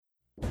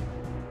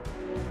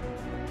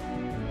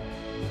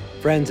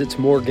Friends, it's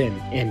Morgan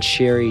and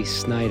Sherry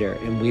Snyder,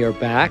 and we are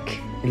back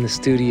in the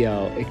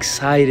studio,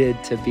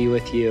 excited to be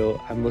with you.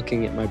 I'm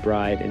looking at my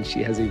bride, and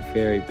she has a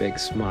very big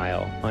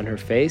smile on her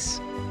face,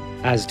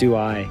 as do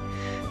I.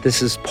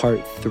 This is part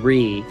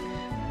 3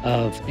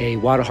 of a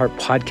Wild at Heart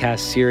podcast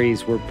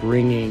series we're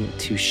bringing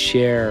to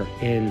share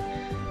in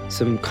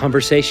some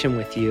conversation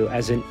with you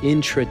as an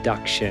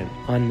introduction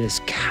on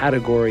this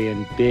category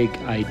and big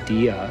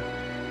idea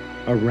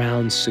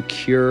around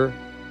secure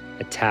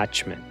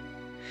attachment.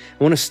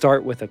 I want to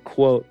start with a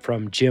quote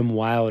from Jim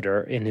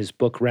Wilder in his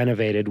book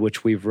Renovated,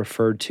 which we've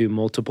referred to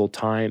multiple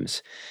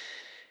times.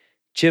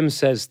 Jim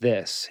says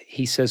this.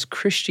 He says,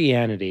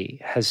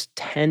 Christianity has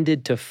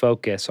tended to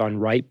focus on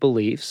right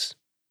beliefs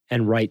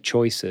and right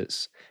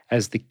choices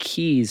as the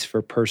keys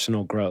for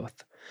personal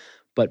growth.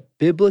 But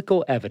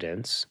biblical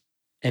evidence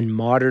and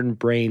modern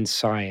brain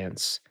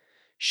science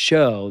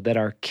show that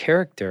our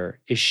character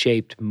is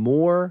shaped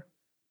more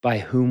by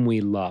whom we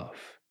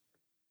love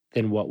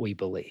than what we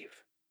believe.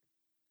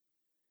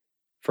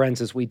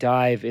 Friends, as we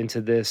dive into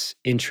this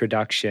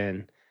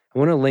introduction, I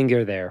want to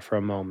linger there for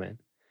a moment.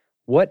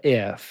 What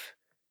if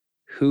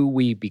who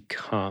we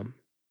become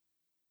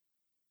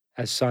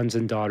as sons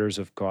and daughters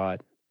of God,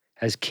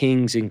 as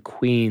kings and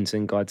queens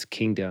in God's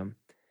kingdom,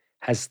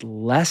 has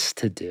less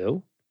to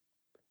do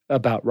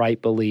about right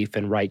belief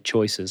and right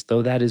choices,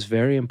 though that is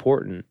very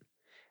important,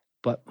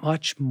 but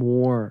much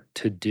more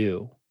to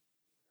do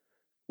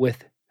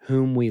with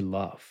whom we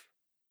love?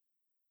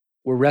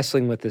 We're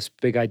wrestling with this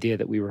big idea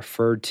that we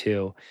referred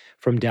to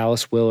from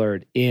Dallas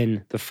Willard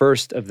in the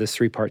first of this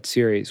 3-part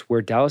series,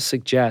 where Dallas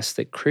suggests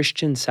that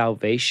Christian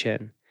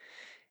salvation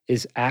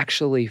is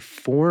actually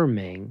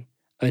forming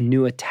a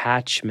new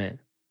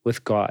attachment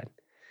with God.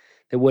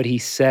 That what he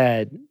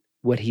said,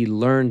 what he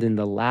learned in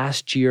the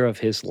last year of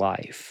his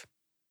life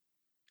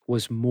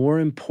was more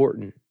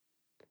important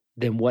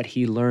than what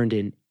he learned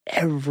in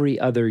every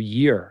other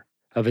year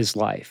of his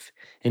life.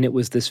 And it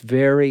was this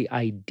very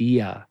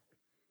idea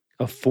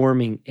of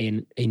forming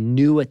a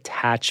new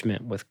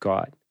attachment with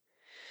God,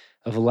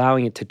 of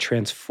allowing it to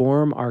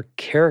transform our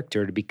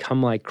character to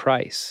become like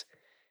Christ,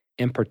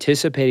 and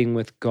participating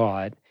with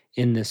God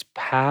in this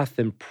path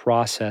and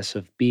process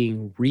of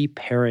being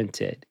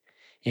reparented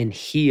and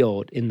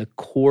healed in the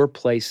core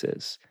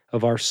places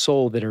of our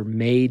soul that are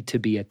made to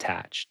be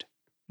attached.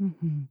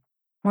 Mm-hmm.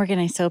 Morgan,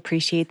 I so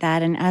appreciate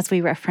that. And as we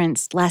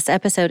referenced last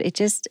episode, it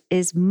just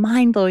is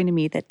mind-blowing to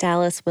me that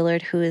Dallas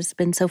Willard, who has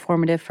been so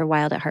formative for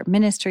Wild at Heart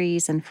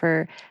Ministries and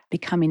for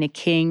becoming a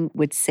king,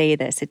 would say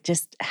this. It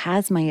just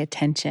has my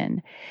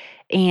attention.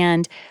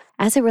 And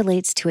as it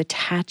relates to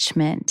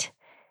attachment,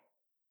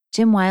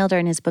 Jim Wilder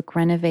in his book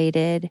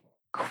Renovated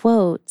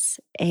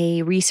quotes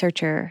a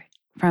researcher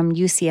from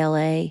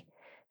UCLA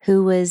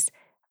who was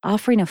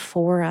offering a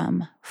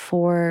forum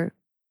for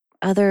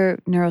other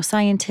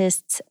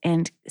neuroscientists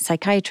and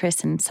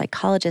psychiatrists and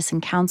psychologists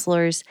and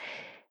counselors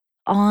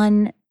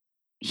on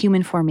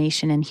human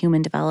formation and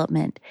human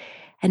development.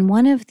 And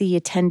one of the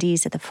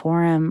attendees at the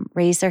forum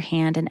raised their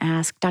hand and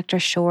asked, Dr.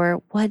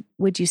 Shore, what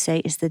would you say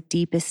is the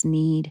deepest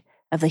need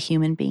of the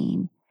human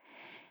being?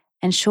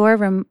 And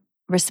Shore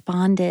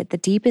responded, the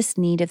deepest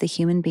need of the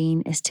human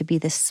being is to be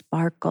the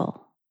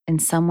sparkle in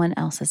someone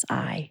else's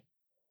eye.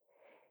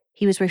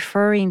 He was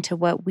referring to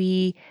what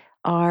we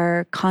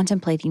are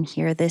contemplating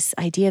here, this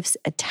idea of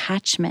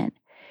attachment,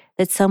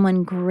 that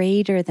someone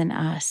greater than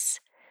us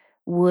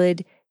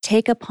would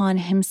take upon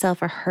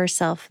himself or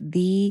herself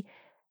the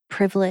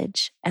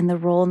privilege and the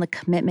role and the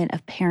commitment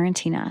of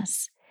parenting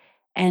us.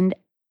 And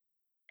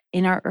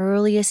in our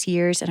earliest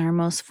years, in our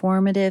most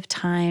formative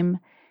time,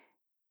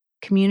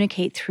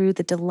 communicate through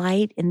the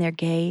delight in their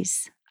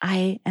gaze.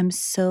 I am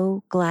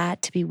so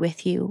glad to be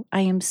with you.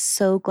 I am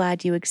so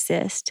glad you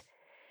exist.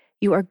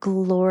 You are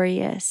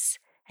glorious.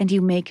 And you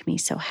make me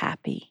so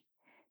happy.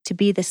 To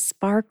be the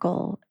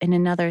sparkle in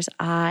another's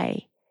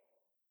eye,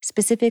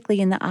 specifically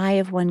in the eye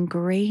of one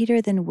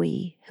greater than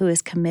we who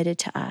is committed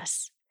to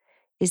us,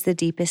 is the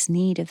deepest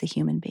need of the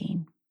human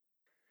being.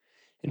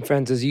 And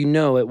friends, as you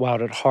know, at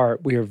Wild at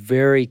Heart, we are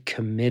very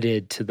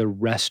committed to the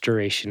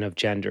restoration of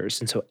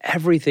genders. And so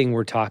everything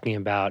we're talking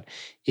about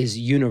is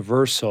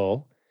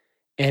universal,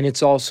 and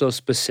it's also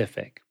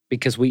specific,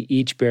 because we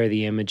each bear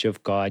the image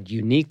of God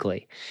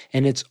uniquely.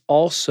 And it's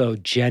also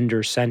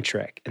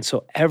gender-centric. And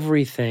so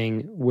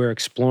everything we're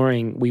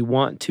exploring, we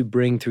want to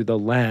bring through the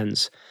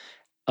lens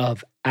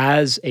of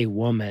as a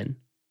woman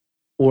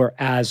or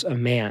as a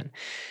man.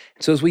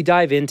 So as we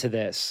dive into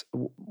this,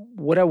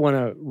 what I want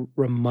to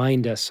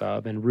remind us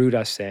of and root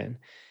us in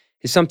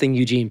is something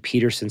Eugene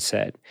Peterson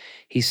said.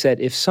 He said,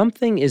 if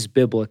something is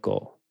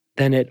biblical,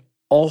 then it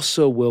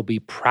also will be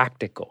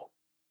practical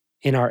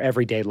in our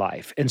everyday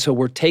life. And so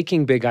we're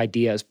taking big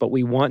ideas, but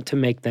we want to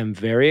make them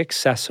very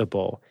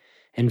accessible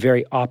and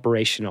very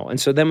operational. And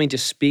so then we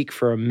just speak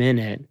for a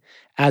minute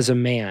as a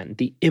man,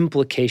 the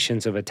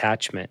implications of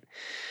attachment.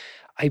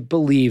 I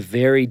believe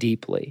very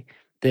deeply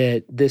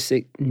that this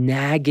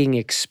nagging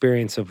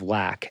experience of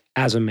lack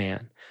as a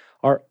man,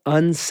 our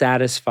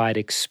unsatisfied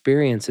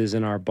experiences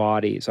in our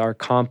bodies, our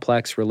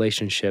complex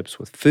relationships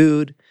with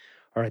food,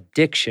 our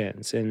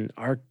addictions, and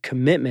our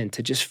commitment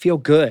to just feel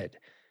good,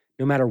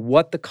 no matter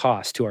what the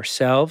cost to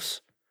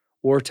ourselves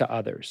or to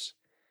others.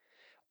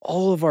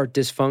 All of our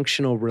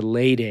dysfunctional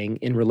relating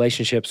in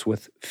relationships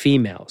with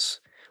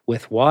females,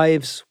 with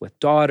wives, with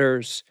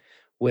daughters,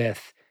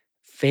 with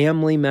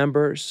family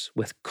members,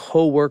 with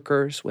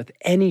coworkers, with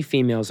any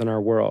females in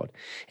our world,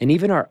 and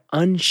even our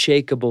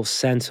unshakable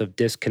sense of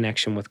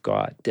disconnection with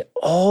God, that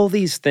all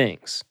these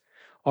things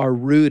are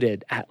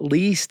rooted, at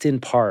least in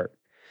part,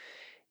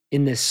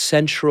 in this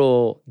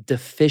central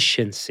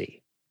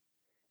deficiency.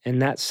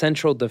 And that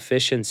central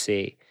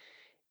deficiency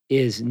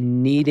is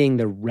needing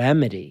the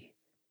remedy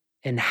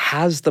and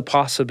has the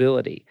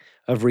possibility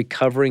of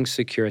recovering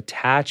secure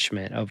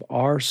attachment of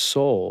our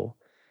soul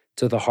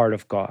to the heart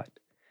of God.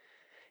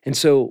 And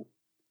so,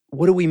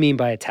 what do we mean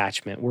by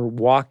attachment? We're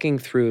walking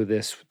through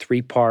this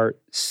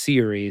 3-part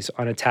series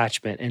on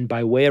attachment. And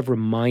by way of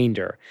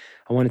reminder,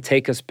 I want to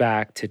take us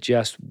back to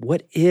just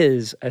what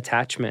is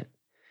attachment?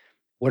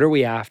 What are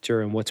we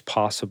after and what's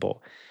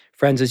possible?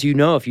 Friends, as you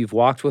know, if you've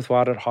walked with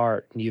Wild at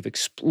Heart and you've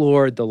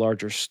explored the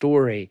larger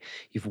story,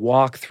 you've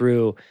walked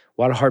through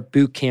Wild at Heart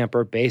Boot Camp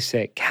or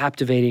Basic,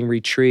 Captivating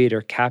Retreat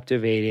or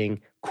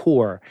Captivating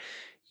Core,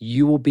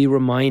 you will be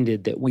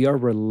reminded that we are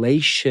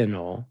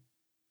relational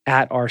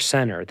at our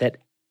center, that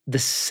the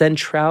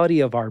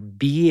centrality of our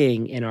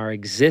being in our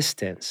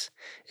existence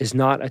is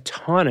not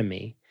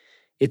autonomy,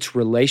 it's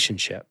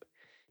relationship.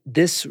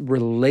 This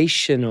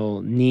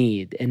relational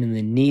need and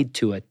the need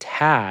to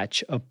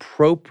attach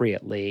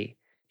appropriately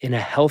in a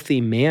healthy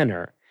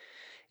manner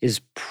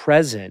is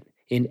present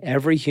in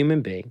every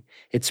human being.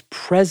 It's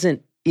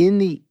present in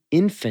the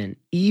infant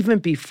even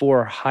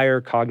before higher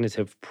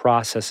cognitive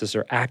processes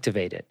are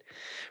activated.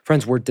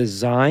 Friends, we're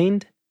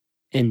designed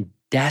and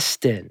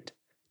destined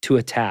to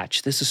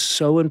attach. This is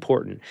so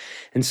important.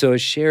 And so,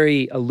 as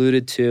Sherry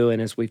alluded to, and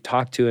as we've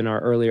talked to in our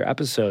earlier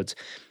episodes,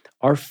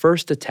 our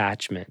first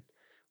attachment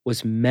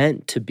was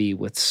meant to be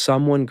with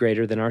someone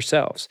greater than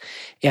ourselves.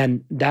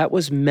 And that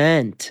was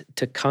meant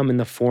to come in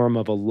the form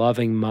of a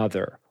loving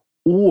mother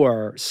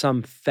or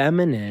some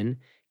feminine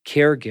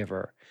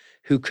caregiver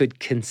who could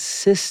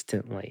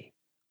consistently,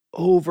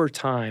 over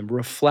time,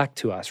 reflect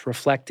to us,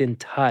 reflect in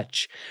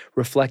touch,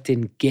 reflect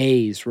in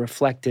gaze,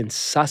 reflect in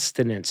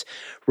sustenance,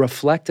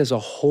 reflect as a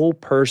whole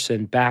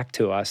person back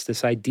to us.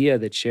 This idea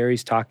that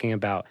Sherry's talking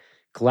about,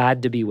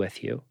 glad to be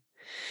with you.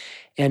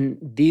 And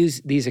these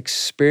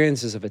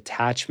experiences of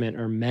attachment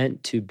are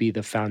meant to be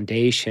the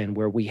foundation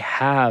where we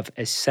have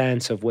a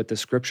sense of what the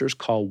scriptures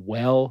call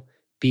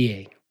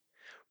well-being,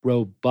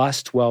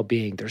 robust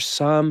well-being. There's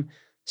some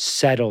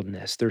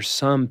settledness, there's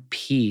some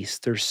peace,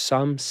 there's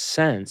some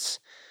sense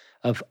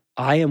of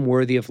I am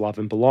worthy of love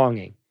and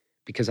belonging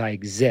because I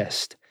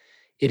exist.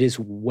 It is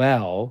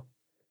well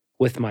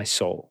with my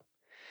soul.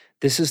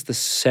 This is the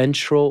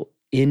central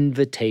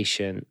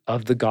invitation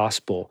of the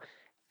gospel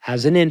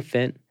as an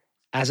infant,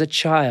 as a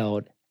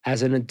child,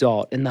 as an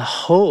adult. And the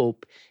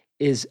hope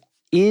is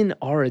in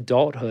our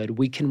adulthood,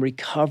 we can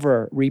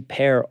recover,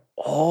 repair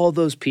all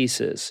those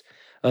pieces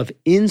of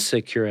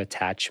insecure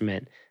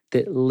attachment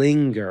that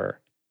linger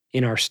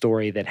in our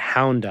story, that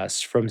hound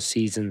us from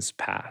seasons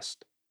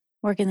past.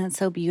 Morgan, that's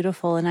so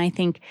beautiful. And I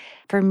think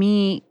for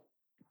me,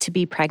 to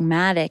be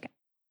pragmatic,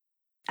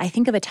 I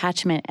think of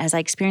attachment as I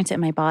experience it in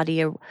my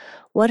body. Or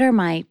what are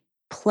my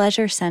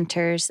pleasure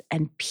centers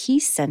and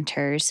peace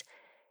centers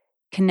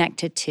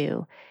connected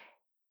to?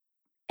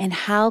 And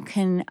how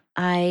can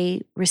I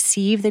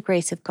receive the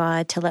grace of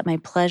God to let my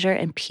pleasure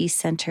and peace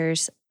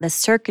centers, the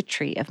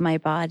circuitry of my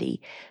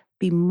body,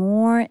 be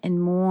more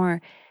and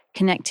more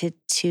connected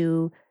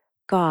to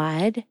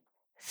God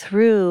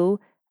through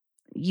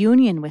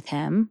union with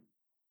Him,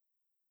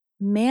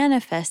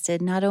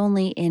 manifested not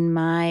only in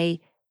my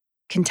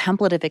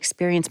contemplative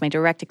experience, my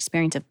direct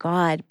experience of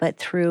God, but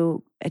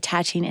through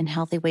attaching in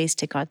healthy ways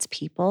to God's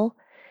people,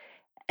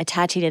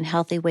 attaching in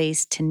healthy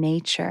ways to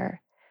nature,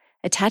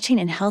 attaching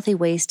in healthy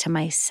ways to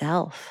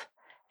myself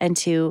and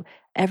to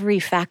every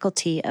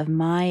faculty of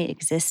my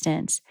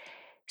existence,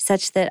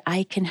 such that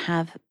I can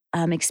have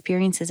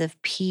experiences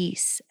of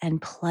peace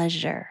and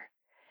pleasure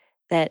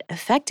that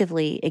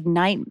effectively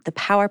ignite the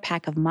power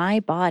pack of my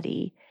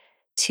body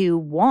to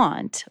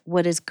want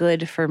what is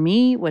good for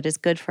me, what is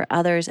good for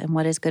others, and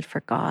what is good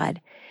for God,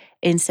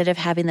 instead of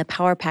having the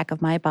power pack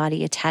of my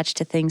body attached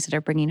to things that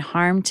are bringing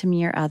harm to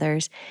me or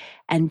others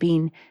and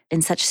being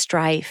in such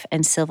strife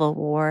and civil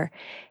war.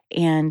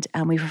 And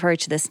we've referred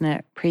to this in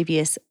a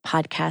previous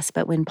podcast,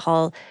 but when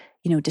Paul,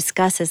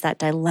 discusses that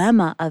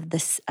dilemma of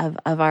this of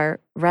our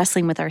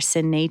wrestling with our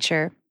sin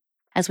nature,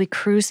 as we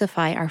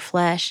crucify our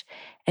flesh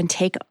and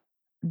take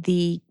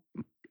the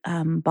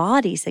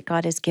bodies that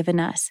God has given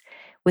us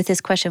with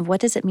this question of what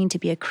does it mean to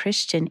be a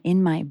Christian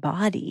in my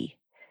body,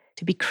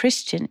 to be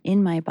Christian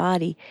in my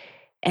body,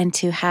 and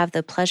to have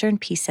the pleasure and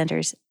peace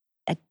centers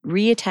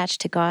reattached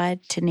to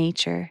God, to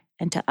nature,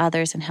 and to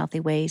others in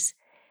healthy ways.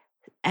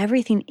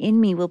 Everything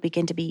in me will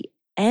begin to be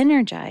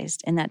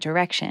energized in that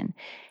direction.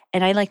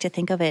 And I like to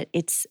think of it,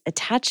 its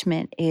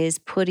attachment is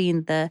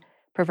putting the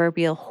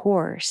proverbial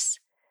horse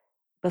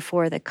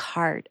before the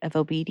cart of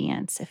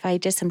obedience, if I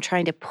just am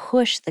trying to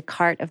push the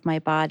cart of my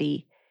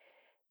body,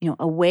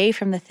 away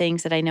from the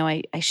things that I know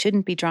I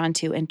shouldn't be drawn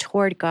to and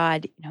toward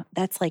God,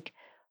 that's like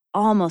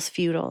almost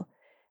futile.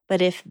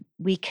 But if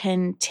we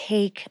can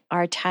take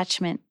our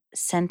attachment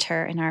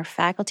center and our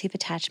faculty of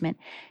attachment,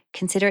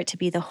 consider it to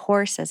be the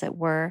horse, as it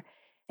were,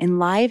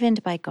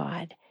 enlivened by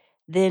God,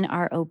 then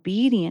our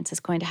obedience is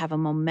going to have a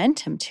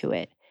momentum to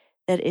it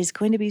that is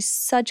going to be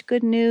such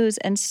good news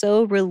and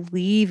so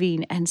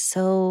relieving and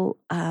so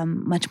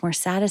much more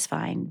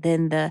satisfying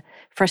than the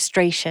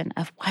frustration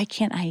of why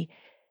can't I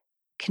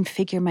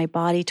configure my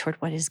body toward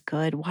what is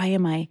good? Why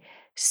am I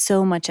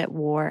so much at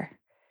war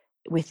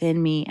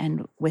within me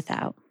and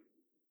without?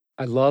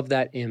 I love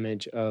that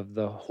image of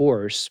the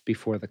horse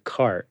before the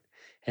cart,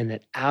 and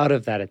that out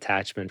of that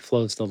attachment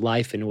flows the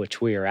life in which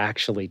we are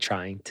actually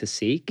trying to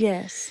seek.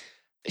 Yes.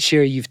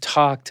 Sherry, you've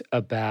talked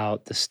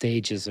about the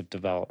stages of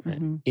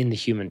development Mm-hmm. in the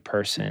human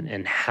person Mm-hmm.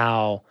 and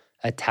how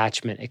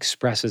attachment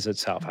expresses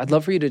itself. I'd Mm-hmm.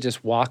 love for you to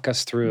just walk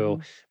us through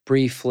Mm-hmm.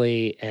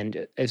 briefly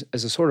and as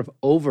a sort of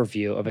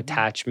overview of Mm-hmm.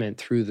 attachment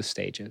through the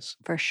stages.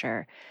 For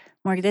sure.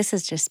 Morgan, this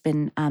has just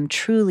been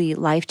truly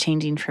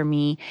life-changing for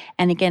me.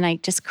 And again, I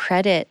just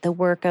credit the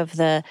work of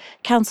the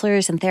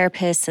counselors and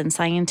therapists and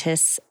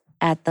scientists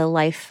at the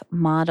Life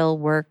Model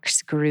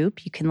Works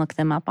group. You can look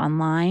them up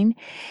online.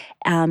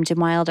 Jim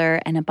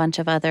Wilder and a bunch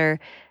of other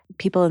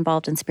people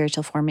involved in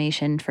spiritual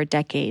formation for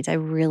decades. I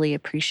really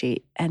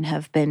appreciate and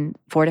have been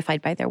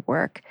fortified by their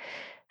work.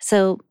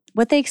 So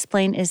what they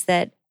explain is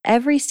that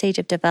every stage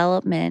of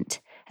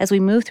development, as we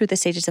move through the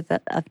stages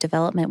of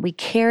development, we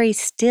carry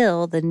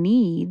still the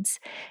needs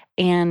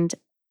and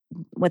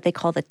what they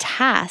call the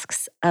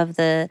tasks of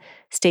the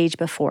stage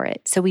before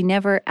it. So we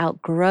never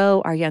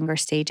outgrow our younger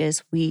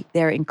stages.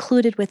 They're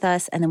included with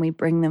us, and then we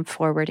bring them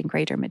forward in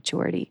greater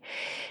maturity.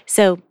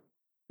 So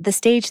the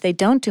stage they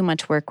don't do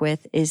much work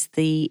with is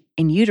the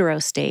in utero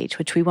stage,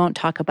 which we won't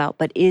talk about,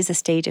 but is a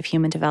stage of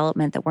human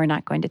development that we're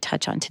not going to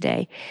touch on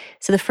today.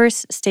 So the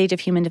first stage of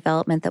human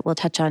development that we'll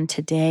touch on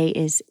today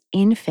is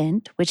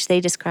infant, which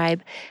they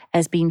describe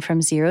as being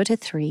from 0 to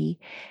 3.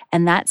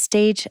 And that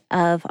stage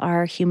of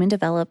our human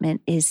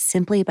development is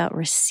simply about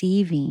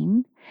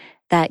receiving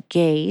that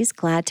gaze,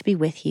 glad to be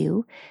with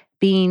you,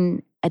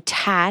 being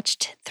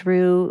attached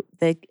through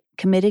the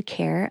committed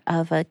care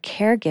of a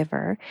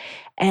caregiver,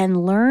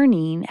 and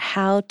learning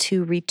how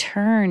to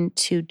return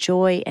to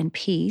joy and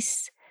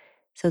peace.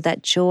 So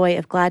that joy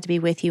of glad to be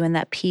with you and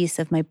that peace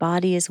of my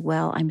body is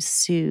well, I'm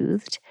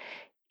soothed,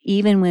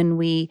 even when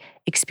we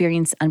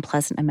experience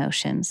unpleasant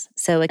emotions.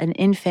 So an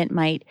infant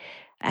might,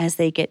 as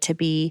they get to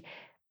be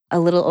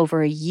a little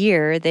over a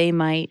year, they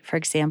might, for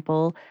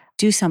example,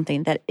 do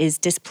something that is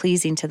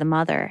displeasing to the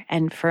mother.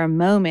 And for a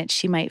moment,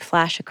 she might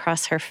flash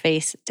across her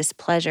face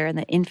displeasure, and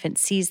the infant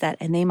sees that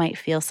and they might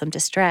feel some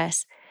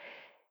distress.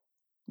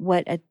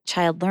 What a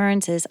child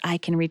learns is I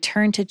can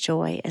return to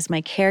joy as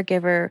my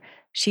caregiver.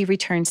 She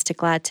returns to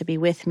glad to be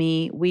with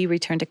me. We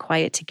return to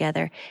quiet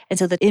together. And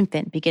so the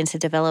infant begins to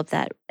develop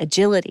that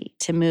agility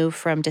to move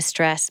from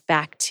distress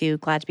back to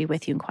glad to be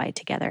with you and quiet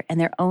together. And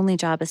their only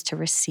job is to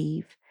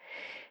receive.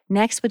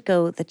 Next would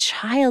go the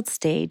child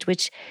stage,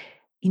 which,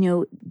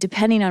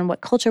 depending on what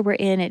culture we're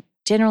in, it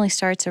generally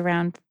starts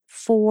around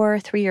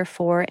 3 or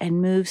 4,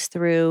 and moves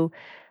through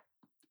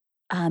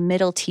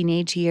middle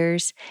teenage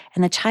years.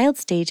 And the child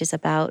stage is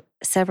about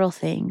several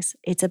things.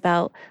 It's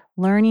about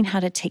learning how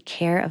to take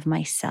care of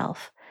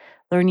myself,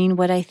 learning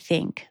what I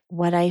think,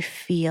 what I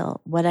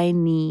feel, what I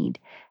need,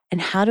 and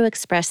how to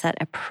express that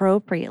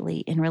appropriately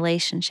in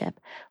relationship,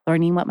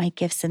 learning what my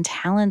gifts and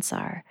talents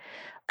are.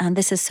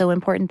 This is so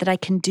important that I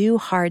can do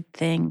hard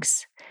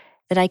things,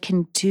 and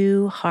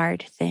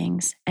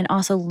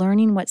also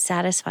learning what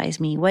satisfies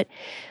me,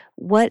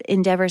 what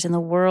endeavors in the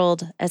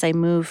world as I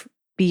move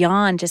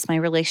beyond just my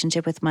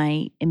relationship with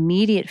my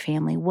immediate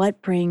family,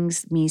 what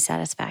brings me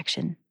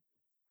satisfaction.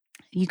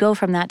 You go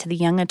from that to the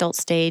young adult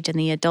stage and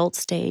the adult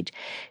stage.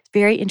 It's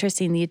very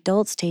interesting. The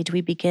adult stage, we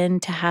begin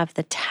to have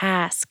the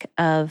task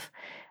of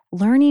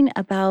learning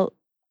about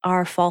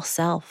our false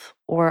self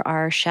or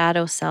our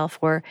shadow self,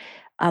 or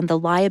the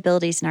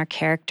liabilities in our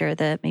character,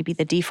 maybe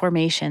the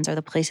deformations or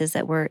the places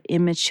that we're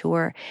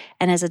immature.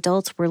 And as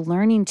adults, we're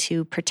learning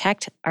to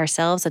protect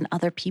ourselves and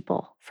other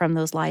people from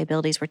those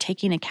liabilities. We're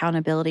taking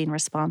accountability and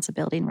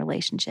responsibility in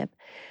relationship.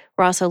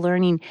 We're also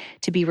learning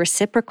to be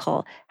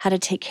reciprocal, how to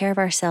take care of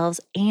ourselves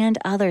and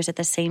others at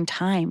the same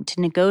time,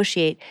 to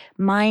negotiate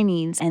my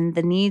needs and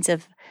the needs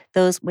of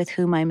those with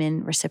whom I'm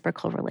in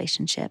reciprocal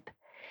relationship.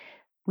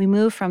 We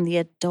move from the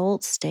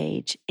adult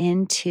stage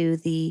into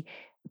the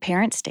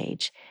parent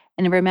stage.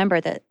 And remember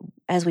that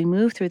as we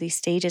move through these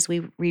stages,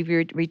 we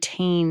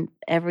retain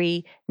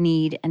every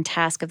need and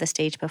task of the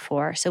stage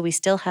before. So we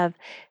still have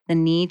the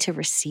need to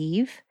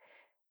receive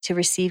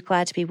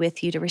glad to be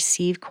with you, to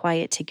receive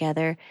quiet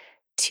together,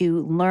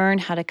 to learn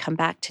how to come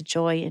back to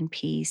joy and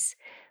peace.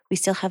 We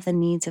still have the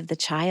needs of the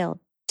child,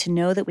 to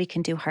know that we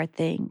can do hard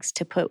things,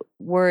 to put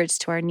words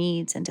to our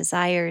needs and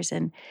desires,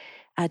 and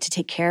to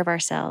take care of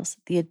ourselves,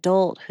 the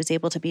adult who's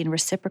able to be in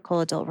reciprocal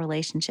adult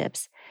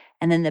relationships,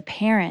 and then the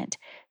parent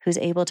who's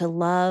able to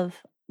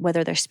love,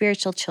 whether they're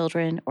spiritual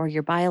children or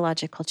your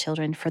biological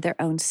children, for their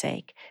own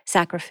sake,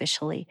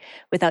 sacrificially,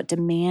 without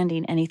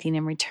demanding anything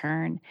in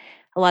return.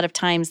 A lot of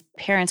times,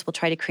 parents will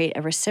try to create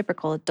a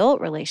reciprocal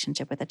adult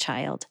relationship with a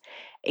child,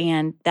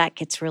 and that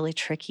gets really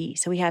tricky.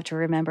 So we have to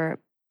remember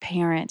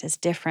parent is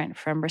different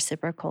from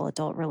reciprocal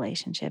adult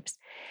relationships.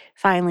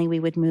 Finally, we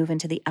would move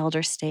into the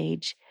elder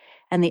stage,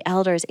 and the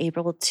elder is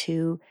able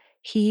to,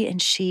 he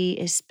and she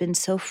has been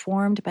so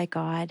formed by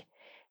God.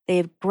 They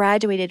have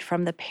graduated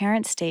from the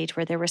parent stage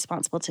where they're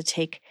responsible to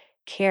take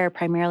care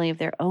primarily of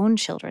their own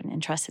children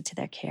entrusted to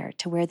their care,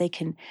 to where they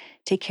can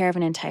take care of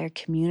an entire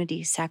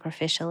community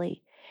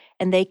sacrificially.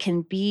 And they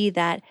can be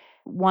that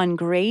one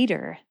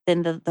greater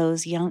than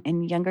those young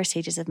in younger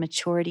stages of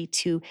maturity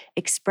to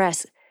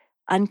express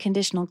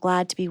unconditional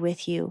glad to be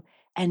with you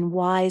and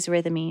wise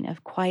rhythming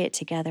of quiet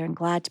together and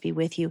glad to be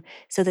with you,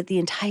 so that the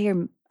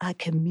entire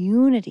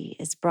community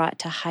is brought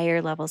to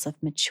higher levels of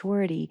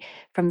maturity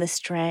from the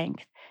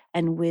strength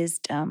and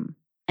wisdom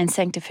and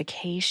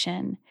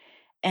sanctification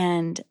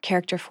and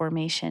character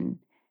formation,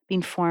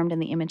 being formed in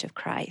the image of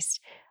Christ.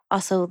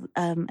 Also,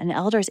 an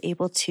elder is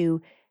able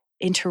to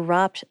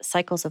interrupt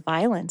cycles of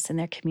violence in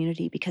their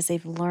community because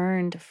they've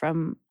learned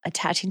from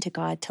attaching to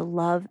God to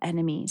love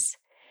enemies.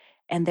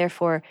 And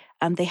therefore,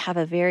 they have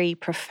a very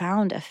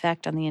profound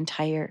effect on the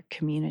entire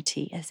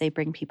community as they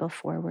bring people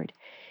forward.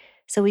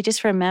 So we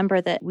just remember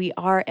that we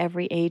are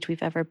every age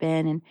we've ever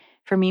been. And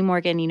for me,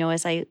 Morgan,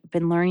 as I've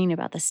been learning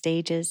about the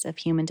stages of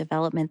human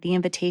development, the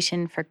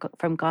invitation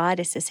from God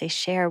is to say,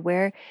 share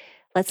where,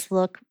 let's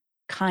look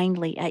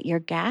kindly at your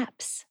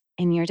gaps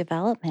in your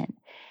development.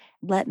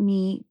 Let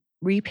me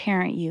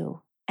reparent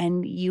you,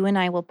 and you and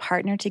I will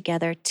partner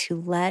together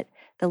to let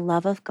the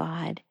love of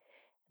God,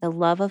 the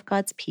love of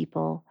God's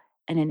people,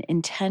 and an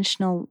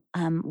intentional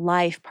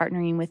life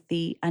partnering with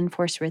the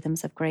unforced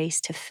rhythms of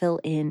grace to fill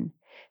in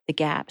the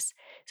gaps.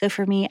 So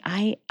for me,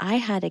 I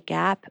had a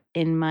gap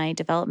in my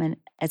development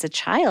as a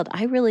child.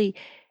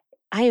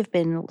 I have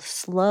been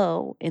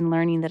slow in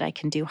learning that I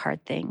can do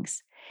hard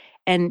things.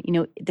 And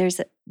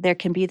there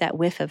can be that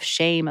whiff of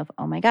shame of,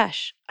 oh my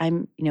gosh,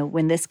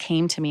 when this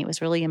came to me, it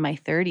was really in my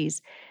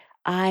 30s.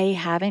 I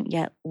haven't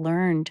yet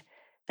learned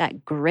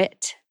that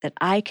grit that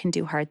I can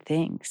do hard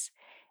things.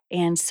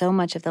 And so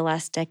much of the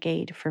last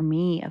decade for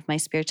me of my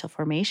spiritual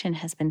formation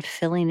has been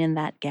filling in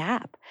that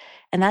gap.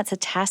 And that's a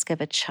task of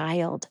a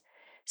child.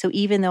 So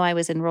even though I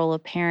was in role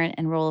of parent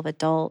and role of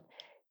adult,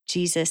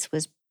 Jesus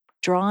was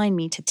drawing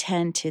me to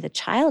tend to the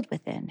child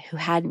within who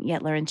hadn't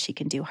yet learned she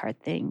can do hard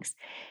things.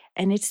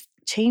 And it's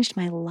changed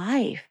my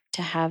life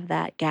to have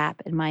that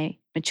gap in my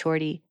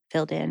maturity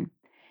filled in.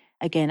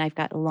 Again, I've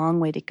got a long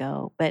way to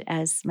go, but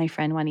as my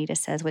friend Juanita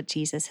says, what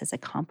Jesus has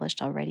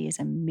accomplished already is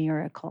a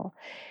miracle.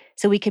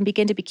 So we can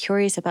begin to be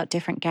curious about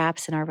different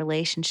gaps in our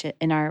relationship,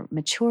 in our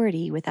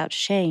maturity without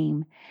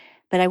shame.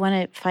 But I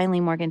want to finally,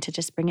 Morgan, to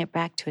just bring it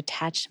back to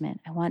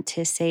attachment. I want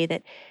to say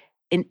that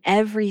in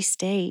every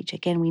stage,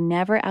 again, we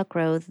never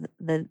outgrow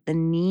the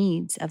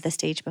needs of the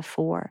stage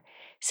before.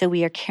 So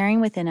we are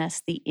carrying within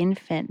us the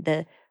infant,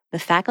 the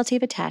faculty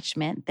of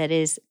attachment that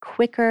is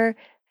quicker,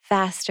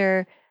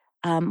 faster,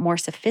 more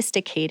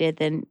sophisticated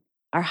than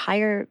our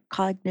higher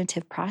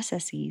cognitive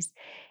processes.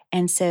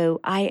 And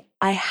so I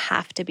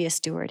have to be a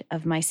steward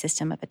of my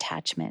system of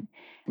attachment.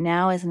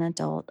 Now, as an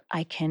adult,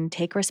 I can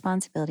take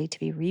responsibility to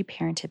be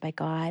reparented by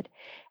God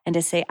and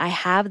to say, I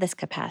have this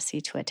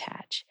capacity to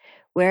attach.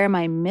 Where am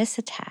I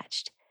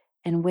misattached?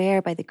 And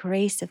where, by the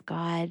grace of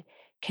God,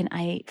 can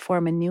I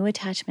form a new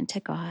attachment to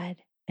God,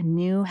 a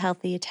new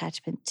healthy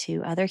attachment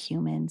to other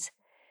humans,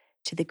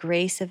 to the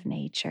grace of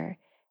nature,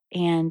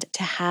 and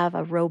to have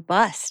a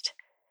robust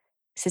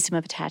system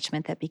of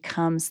attachment that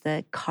becomes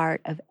the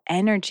cart of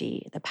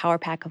energy, the power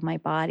pack of my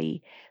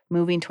body,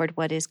 moving toward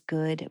what is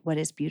good, what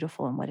is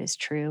beautiful, and what is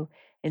true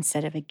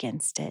instead of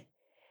against it.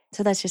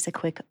 So that's just a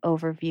quick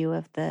overview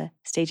of the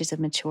stages of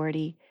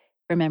maturity,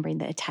 remembering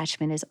that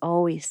attachment is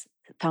always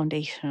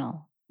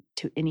foundational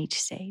in each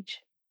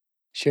stage.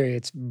 Sherry,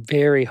 it's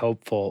very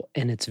hopeful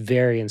and it's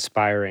very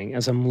inspiring.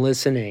 As I'm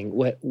listening,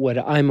 what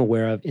I'm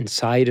aware of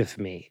inside of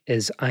me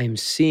is I'm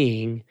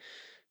seeing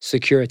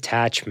secure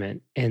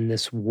attachment and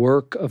this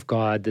work of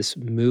God, this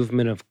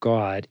movement of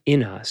God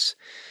in us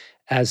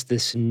as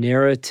this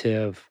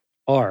narrative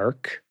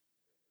arc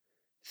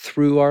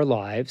through our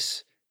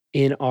lives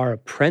in our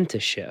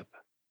apprenticeship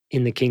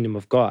in the kingdom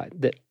of God.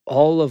 That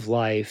all of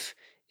life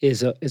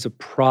is a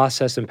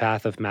process and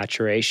path of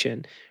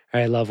maturation.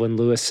 I love when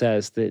Lewis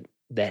says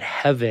that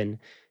heaven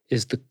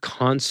is the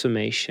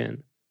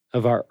consummation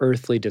of our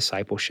earthly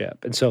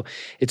discipleship. And so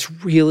it's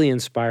really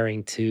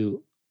inspiring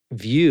to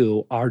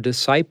view our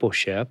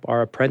discipleship,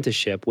 our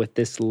apprenticeship with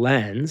this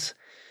lens,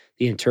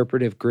 the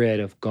interpretive grid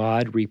of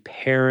God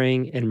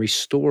repairing and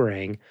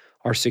restoring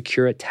our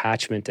secure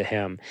attachment to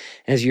Him.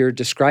 As you're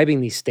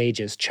describing these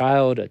stages,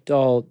 child,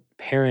 adult,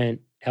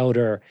 parent,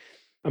 elder,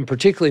 I'm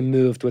particularly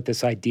moved with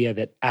this idea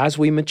that as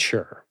we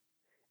mature,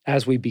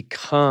 as we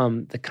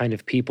become the kind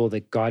of people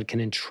that God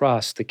can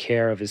entrust the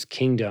care of his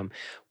kingdom,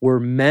 we're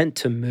meant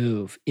to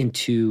move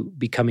into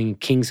becoming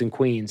kings and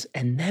queens.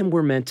 And then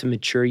we're meant to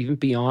mature even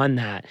beyond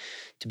that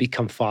to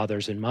become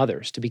fathers and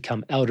mothers, to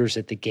become elders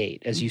at the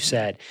gate, as you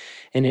said.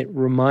 And it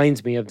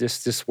reminds me of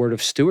this word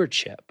of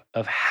stewardship,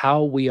 of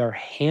how we are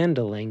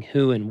handling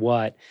who and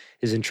what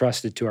is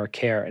entrusted to our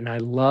care. And I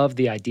love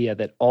the idea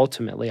that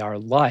ultimately our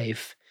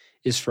life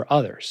is for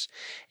others.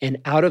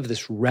 And out of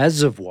this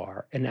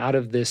reservoir and out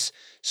of this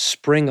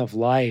spring of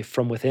life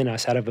from within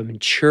us, out of a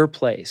mature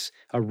place,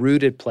 a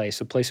rooted place,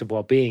 a place of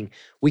well-being,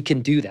 we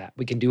can do that.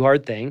 We can do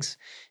hard things,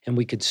 and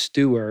we can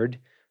steward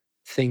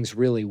things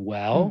really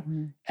well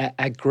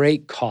at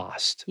great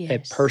cost,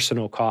 at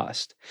personal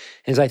cost.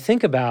 As I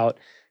think about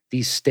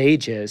these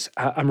stages,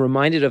 I'm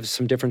reminded of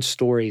some different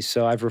stories.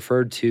 So I've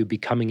referred to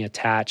Becoming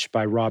Attached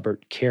by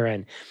Robert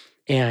Karen.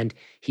 And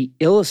he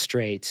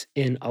illustrates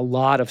in a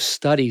lot of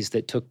studies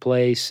that took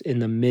place in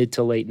the mid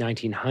to late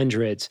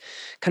 1900s,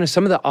 kind of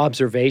some of the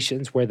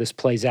observations where this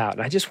plays out.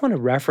 And I just want to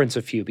reference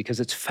a few because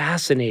it's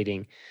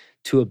fascinating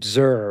to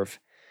observe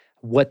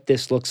what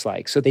this looks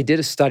like. So they did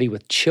a study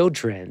with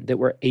children that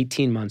were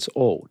 18 months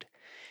old.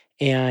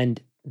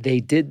 And they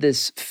did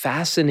this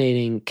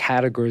fascinating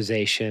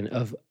categorization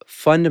of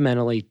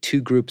fundamentally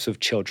two groups of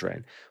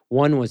children.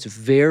 One was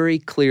very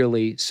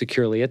clearly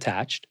securely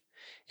attached,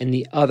 and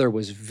the other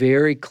was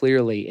very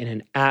clearly in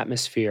an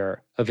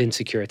atmosphere of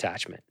insecure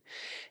attachment.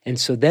 And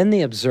so then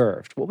they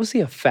observed, what was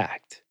the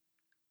effect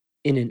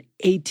in an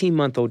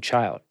 18-month-old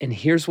child? And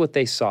here's what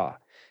they saw: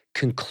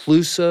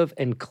 conclusive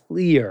and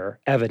clear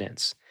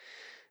evidence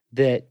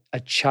that a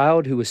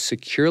child who was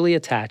securely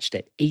attached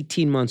at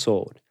 18 months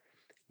old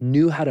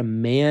knew how to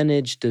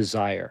manage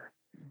desire.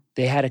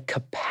 They had a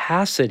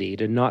capacity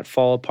to not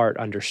fall apart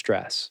under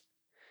stress.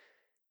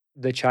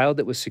 The child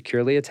that was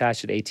securely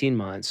attached at 18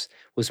 months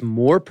was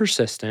more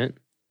persistent,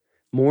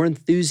 more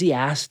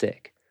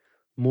enthusiastic,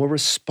 more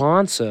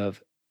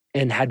responsive,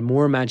 and had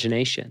more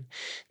imagination.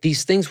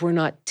 These things were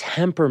not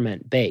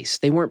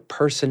temperament-based. They weren't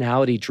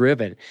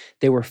personality-driven.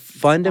 They were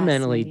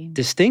fundamentally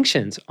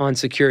distinctions on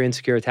secure,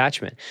 insecure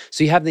attachment.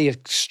 So you have the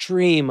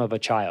extreme of a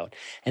child.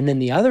 And then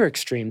the other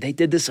extreme, they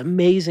did this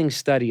amazing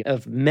study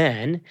of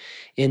men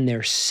in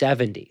their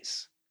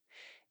 70s.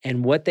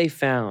 And what they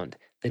found,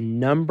 the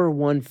number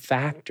one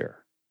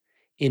factor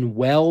in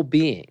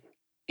well-being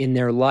in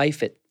their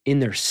life in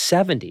their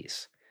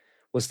 70s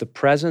was the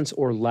presence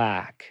or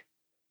lack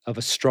of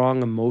a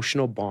strong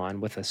emotional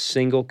bond with a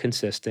single,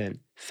 consistent,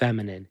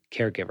 feminine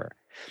caregiver.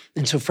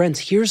 And so, friends,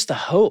 here's the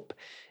hope,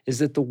 is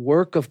that the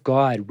work of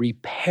God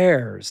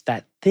repairs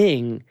that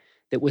thing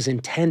that was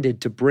intended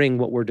to bring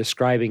what we're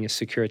describing as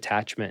secure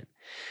attachment.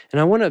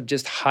 And I want to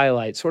just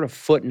highlight, sort of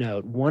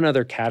footnote, one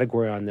other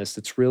category on this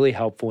that's really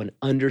helpful in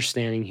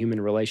understanding human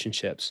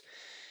relationships.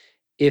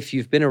 If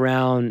you've been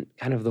around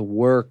kind of the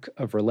work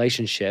of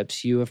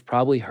relationships, you have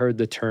probably heard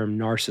the term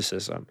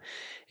narcissism.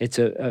 It's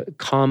a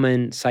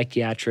common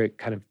psychiatric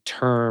kind of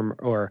term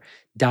or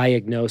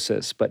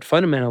diagnosis, but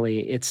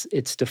fundamentally it's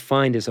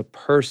defined as a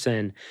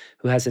person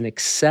who has an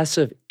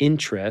excessive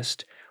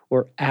interest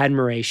or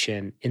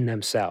admiration in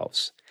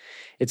themselves.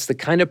 It's the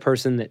kind of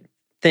person that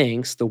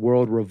thinks the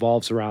world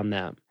revolves around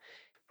them.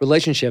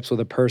 Relationships with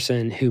a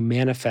person who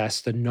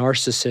manifests the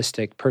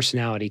narcissistic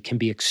personality can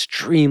be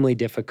extremely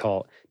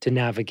difficult to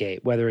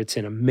navigate, whether it's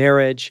in a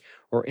marriage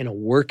or in a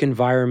work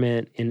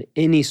environment, in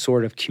any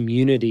sort of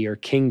community or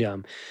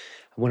kingdom,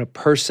 when a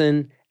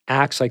person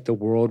acts like the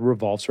world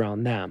revolves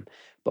around them.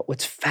 But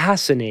what's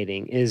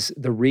fascinating is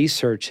the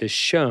research has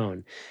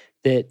shown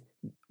that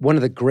one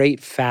of the great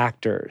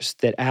factors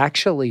that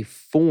actually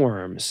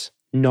forms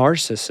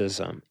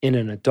narcissism in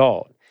an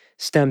adult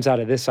stems out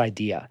of this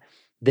idea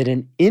that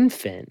an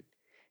infant,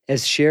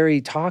 as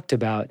Sherry talked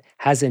about,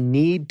 has a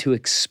need to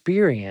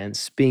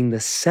experience being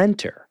the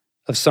center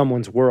of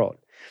someone's world.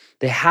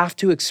 They have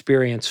to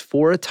experience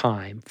for a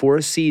time, for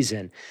a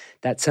season,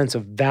 that sense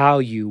of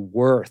value,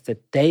 worth,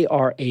 that they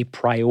are a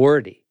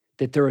priority,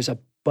 that there is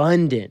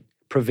abundant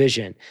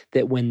provision,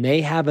 that when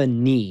they have a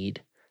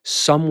need,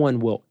 someone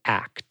will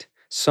act,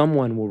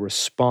 someone will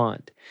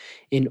respond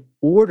in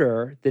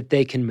order that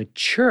they can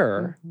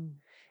mature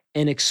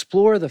and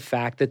explore the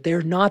fact that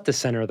they're not the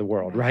center of the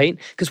world, right?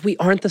 Because we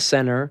aren't the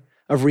center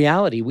of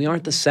reality. We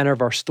aren't the center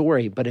of our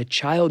story, but a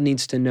child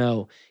needs to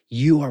know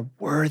you are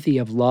worthy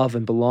of love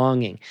and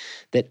belonging,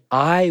 that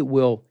I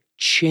will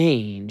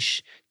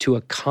change to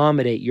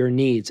accommodate your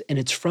needs. And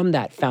it's from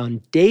that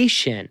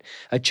foundation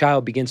a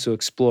child begins to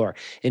explore.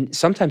 And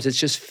sometimes it's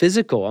just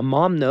physical. A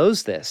mom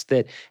knows this,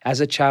 that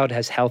as a child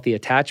has healthy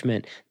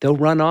attachment, they'll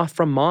run off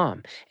from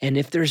mom. And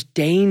if there's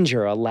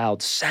danger, a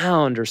loud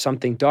sound or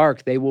something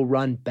dark, they will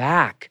run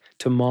back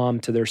to mom,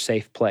 to their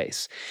safe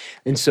place.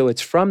 And so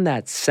it's from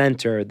that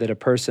center that a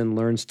person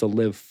learns to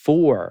live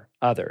for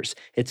others.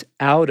 It's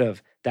out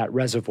of that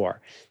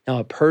reservoir. Now,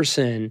 a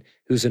person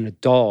who's an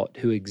adult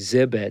who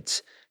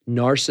exhibits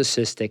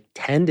narcissistic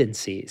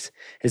tendencies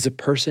is a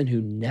person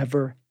who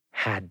never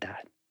had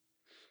that.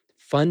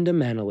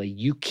 fundamentally,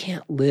 you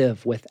can't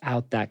live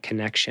without that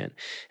connection.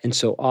 And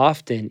so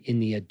often in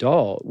the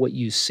adult, what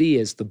you see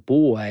is the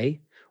boy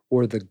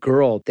or the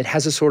girl that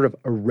has a sort of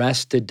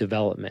arrested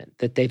development,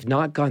 that they've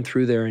not gone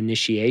through their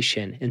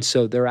initiation. And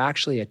so they're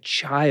actually a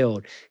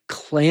child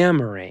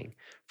clamoring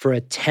for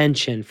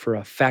attention, for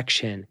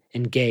affection,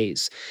 and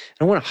gaze.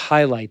 And I want to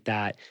highlight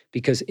that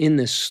because in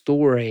this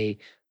story,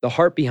 the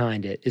heart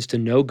behind it is to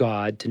know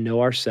God, to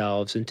know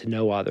ourselves, and to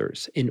know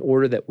others in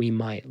order that we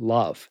might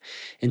love.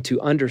 And to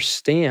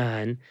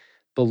understand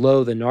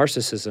below the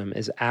narcissism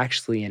is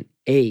actually an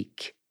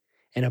ache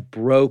and a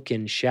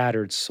broken,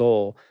 shattered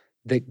soul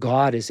that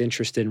God is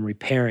interested in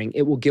repairing.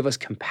 It will give us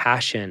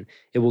compassion.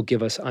 It will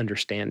give us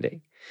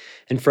understanding.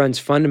 And friends,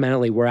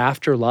 fundamentally, we're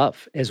after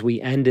love. As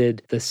we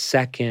ended the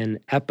second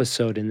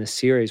episode in this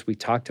series, we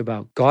talked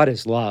about God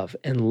is love,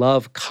 and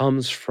love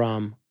comes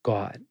from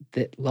God,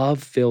 that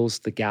love fills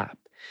the gap.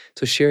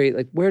 So Sherry,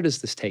 like, where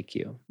does this take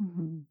you?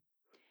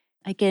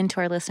 Again, to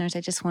our listeners,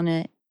 I just want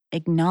to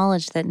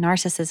acknowledge that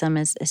narcissism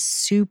is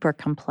super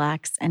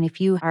complex. And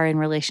if you are in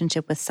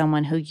relationship with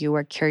someone who you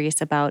are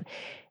curious about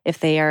if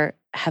they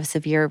have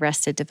severe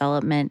arrested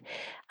development,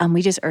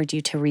 we just urge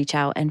you to reach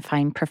out and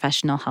find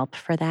professional help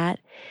for that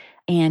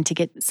and to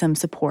get some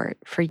support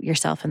for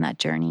yourself in that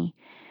journey.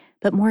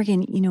 But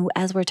Morgan,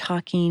 as we're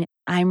talking,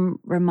 I'm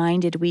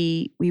reminded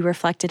we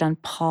reflected on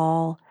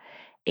Paul,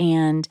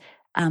 and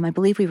I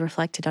believe we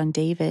reflected on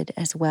David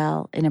as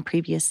well in a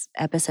previous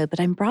episode, but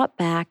I'm brought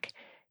back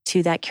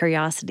to that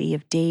curiosity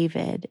of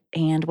David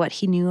and what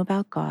he knew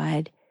about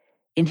God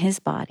in his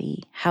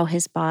body, how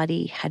his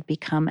body had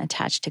become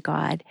attached to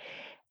God.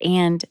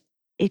 And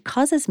it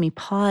causes me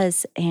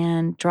pause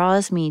and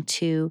draws me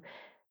to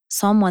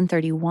Psalm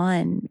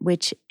 131,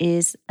 which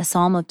is a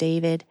psalm of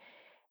David.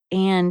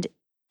 And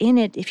in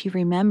it, if you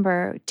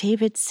remember,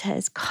 David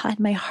says, God,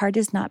 my heart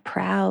is not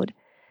proud.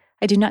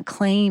 I do not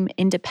claim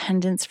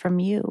independence from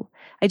you.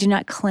 I do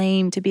not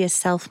claim to be a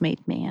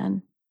self-made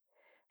man.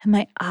 And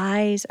my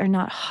eyes are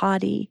not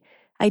haughty.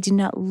 I do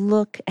not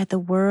look at the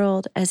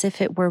world as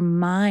if it were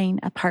mine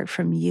apart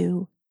from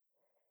you.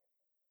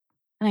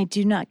 And I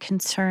do not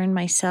concern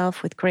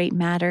myself with great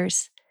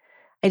matters.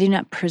 I do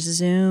not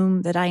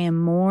presume that I am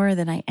more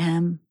than I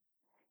am,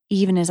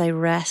 even as I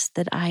rest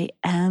that I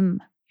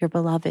am your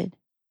beloved.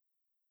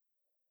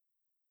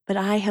 But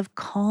I have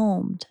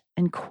calmed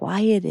and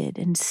quieted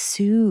and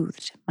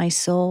soothed my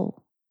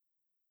soul.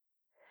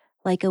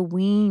 Like a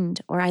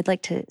weaned, or I'd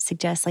like to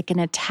suggest like an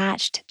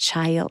attached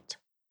child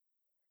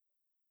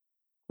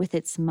with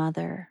its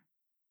mother.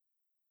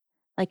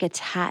 Like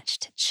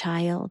attached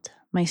child,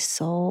 my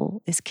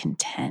soul is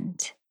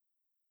content.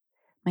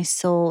 My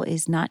soul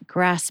is not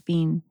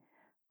grasping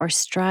or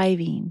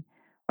striving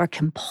or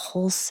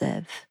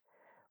compulsive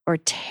or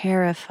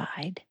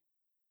terrified,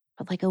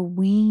 but like a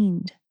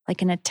weaned,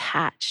 like an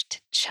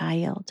attached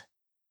child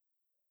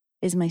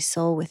is my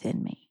soul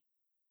within me.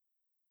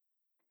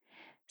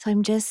 So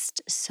I'm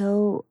just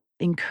so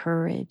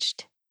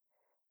encouraged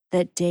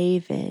that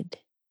David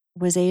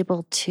was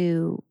able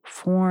to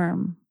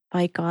form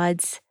by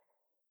God's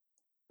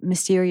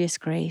mysterious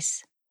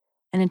grace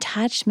an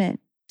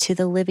attachment to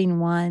the living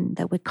one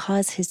that would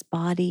cause his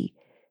body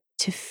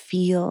to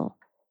feel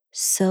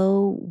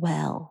so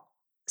well,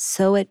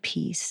 so at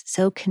peace,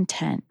 so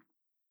content,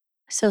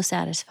 so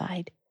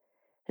satisfied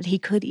that he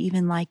could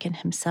even liken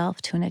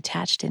himself to an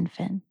attached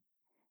infant.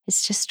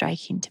 It's just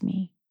striking to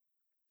me.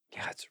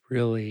 Yeah, that's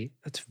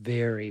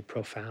very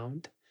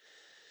profound.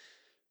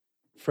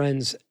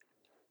 Friends,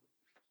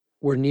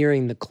 we're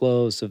nearing the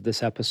close of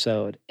this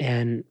episode.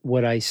 And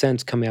what I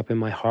sense coming up in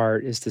my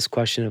heart is this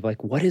question of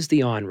like, what is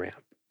the on-ramp?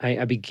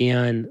 I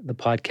began the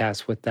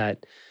podcast with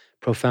that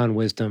profound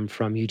wisdom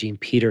from Eugene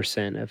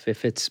Peterson of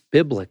if it's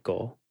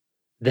biblical,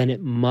 then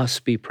it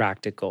must be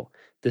practical.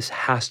 This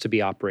has to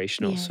be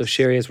operational. So Yes.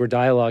 Sherry, as we're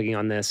dialoguing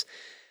on this,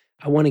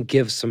 I want to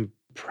give some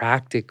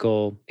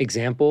practical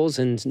examples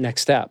and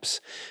next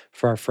steps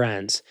for our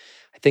friends.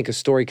 I think a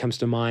story comes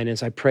to mind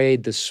as I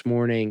prayed this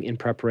morning in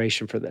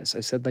preparation for this.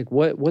 I said, like,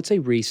 what's a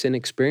recent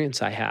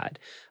experience I had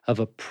of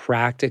a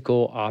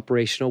practical,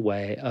 operational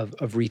way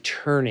of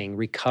returning,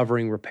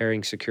 recovering,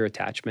 repairing secure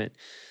attachment?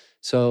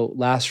 So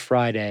last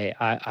Friday,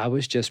 I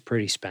was just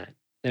pretty spent.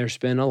 There's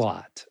been a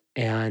lot,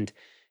 and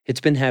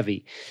it's been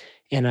heavy.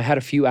 And I had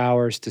a few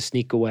hours to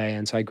sneak away.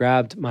 And so I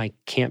grabbed my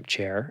camp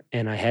chair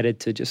and I headed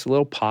to just a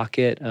little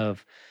pocket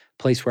of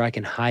place where I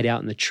can hide out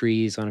in the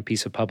trees on a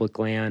piece of public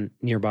land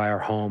nearby our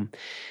home.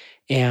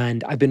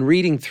 And I've been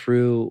reading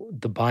through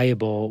the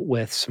Bible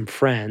with some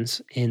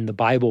friends in the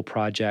Bible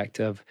project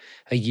of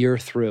a year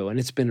through, and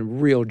it's been a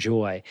real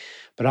joy.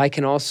 But I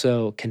can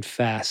also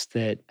confess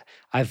that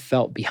I've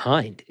felt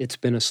behind. It's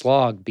been a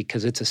slog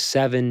because it's a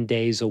 7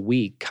 days a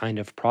week kind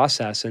of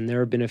process. And there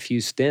have been a few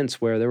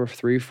stints where there were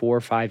 3,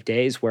 4, 5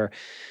 days where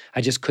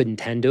I just couldn't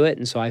tend to it.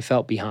 And so I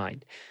felt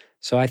behind.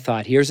 So I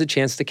thought, here's a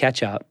chance to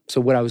catch up.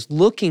 So what I was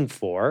looking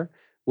for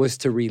was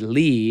to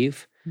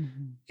relieve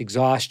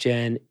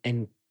exhaustion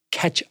and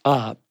catch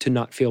up to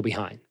not feel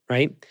behind,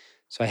 right?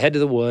 So I head to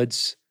the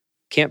woods,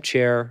 camp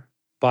chair,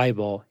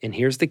 Bible, and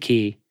here's the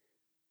key.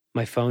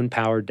 my phone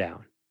powered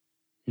down.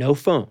 No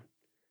phone,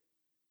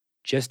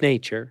 just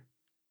nature,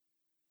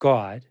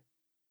 God,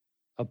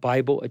 a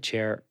Bible, a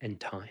chair, and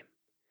time.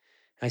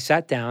 I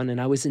sat down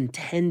and I was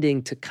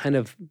intending to kind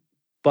of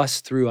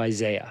bust through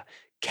Isaiah,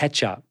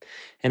 catch up.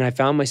 And I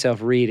found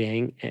myself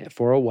reading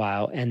for a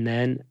while, and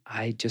then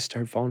I just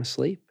started falling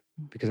asleep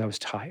because I was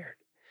tired.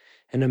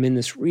 And I'm in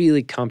this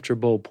really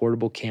comfortable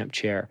portable camp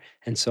chair.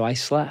 And so I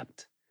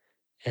slept.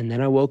 And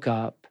then I woke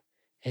up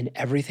and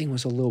everything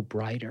was a little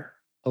brighter,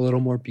 a little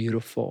more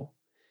beautiful.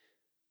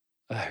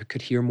 I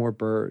could hear more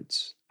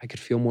birds. I could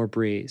feel more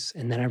breeze.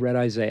 And then I read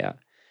Isaiah,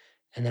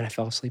 and then I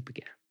fell asleep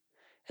again.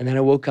 And then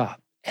I woke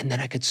up, and then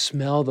I could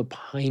smell the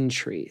pine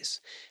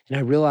trees. And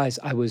I realized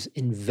I was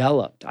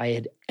enveloped. I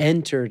had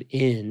entered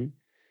in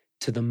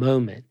to the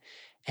moment.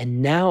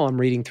 And now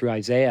I'm reading through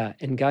Isaiah.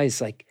 And guys,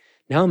 like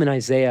now I'm in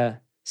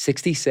Isaiah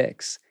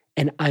 66,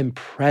 and I'm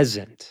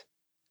present.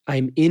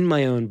 I'm in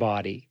my own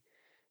body.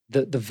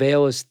 The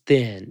veil is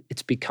thin.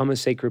 It's become a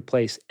sacred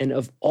place. And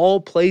of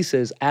all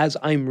places, as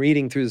I'm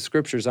reading through the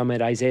scriptures, I'm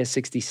at Isaiah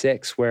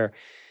 66, where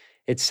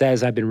it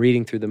says, I've been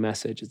reading through the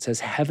message. It says,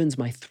 heaven's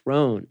my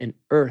throne and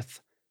earth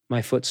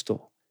my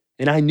footstool.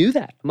 And I knew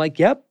that. I'm like,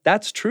 yep,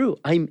 that's true.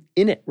 I'm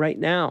in it right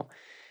now.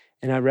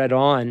 And I read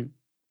on,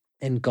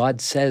 and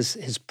God says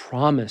his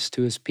promise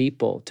to his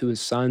people, to his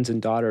sons and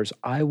daughters,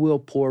 I will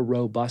pour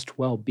robust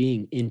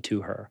well-being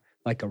into her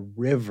like a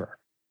river.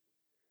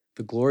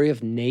 The glory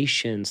of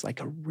nations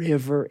like a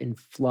river in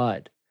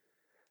flood.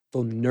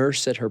 They'll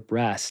nurse at her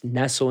breast,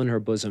 nestle in her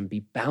bosom,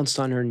 be bounced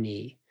on her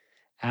knee.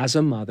 As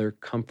a mother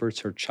comforts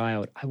her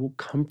child, I will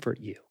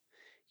comfort you.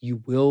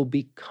 You will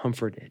be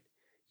comforted.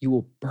 You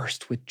will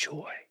burst with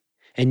joy,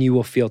 and you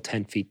will feel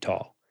 10 feet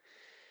tall.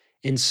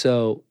 And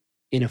so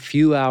in a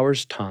few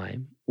hours'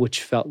 time,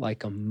 which felt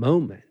like a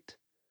moment,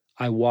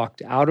 I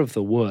walked out of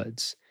the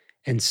woods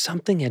and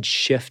something had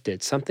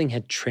shifted, something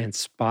had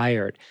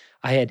transpired.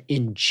 I had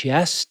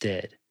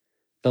ingested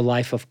the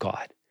life of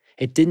God.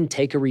 It didn't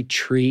take a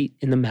retreat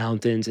in the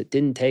mountains. It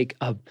didn't take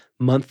a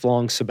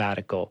month-long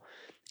sabbatical.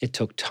 It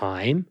took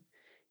time,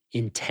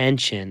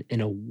 intention,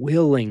 and a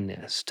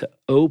willingness to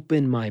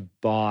open my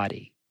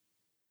body,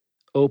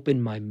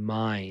 open my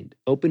mind,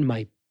 open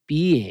my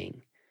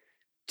being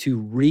to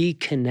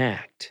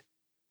reconnect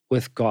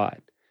with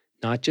God,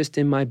 not just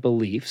in my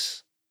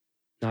beliefs,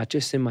 not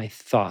just in my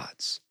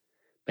thoughts,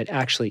 but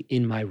actually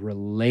in my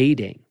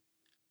relating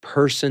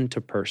person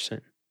to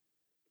person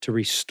to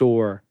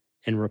restore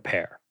and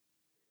repair.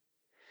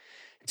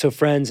 So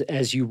friends,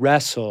 as you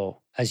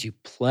wrestle, as you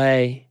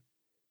play,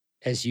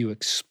 as you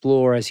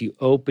explore, as you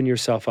open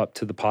yourself up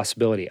to the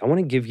possibility, I want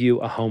to give you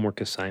a homework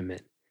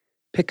assignment.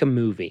 Pick a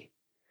movie.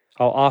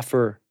 I'll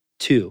offer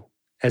two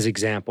as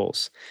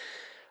examples.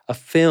 A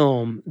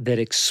film that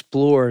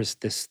explores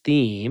this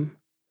theme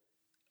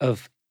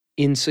of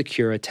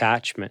insecure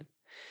attachment.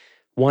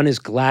 One is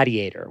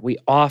Gladiator. We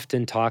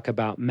often talk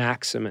about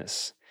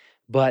Maximus,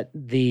 but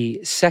the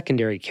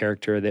secondary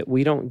character that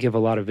we don't give a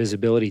lot of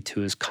visibility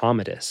to is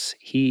Commodus.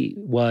 He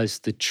was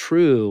the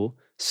true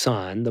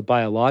son, the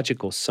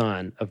biological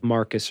son of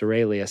Marcus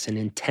Aurelius, and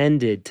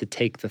intended to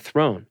take the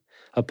throne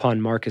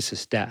upon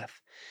Marcus's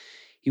death.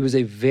 He was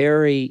a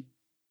very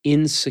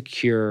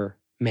insecure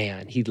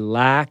man. He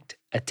lacked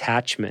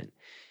attachment.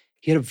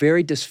 He had a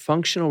very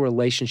dysfunctional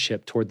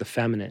relationship toward the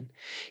feminine.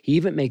 He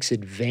even makes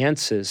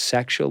advances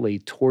sexually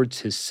towards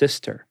his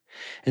sister.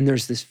 And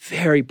there's this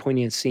very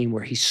poignant scene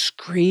where he's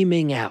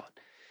screaming out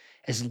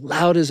as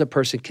loud as a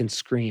person can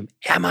scream,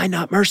 "Am I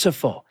not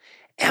merciful?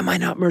 Am I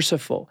not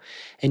merciful?"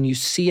 And you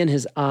see in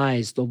his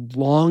eyes the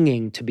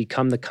longing to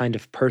become the kind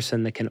of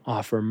person that can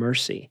offer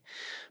mercy.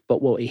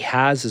 But what he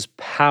has is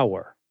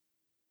power,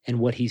 and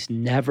what he's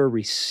never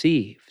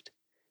received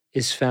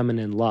is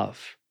feminine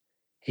love.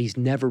 He's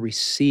never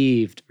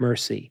received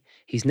mercy.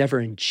 He's never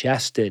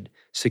ingested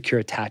secure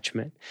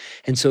attachment.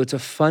 And so it's a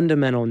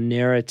fundamental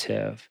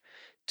narrative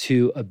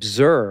to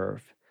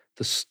observe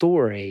the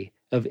story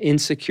of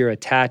insecure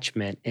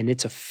attachment and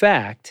its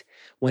effect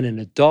when an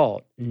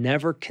adult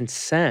never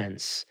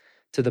consents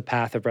to the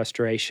path of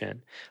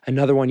restoration.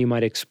 Another one you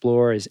might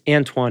explore is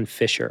Antoine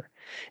Fisher.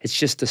 It's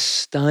just a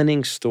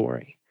stunning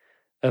story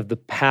of the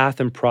path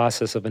and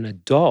process of an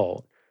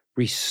adult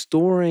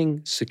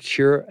restoring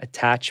secure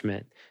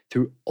attachment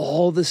through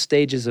all the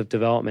stages of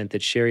development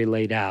that Sherry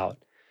laid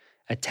out,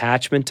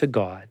 attachment to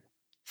God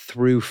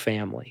through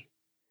family.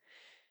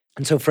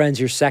 And so, friends,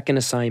 your second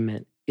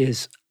assignment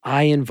is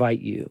we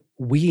invite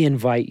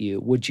you,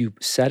 would you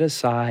set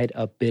aside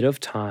a bit of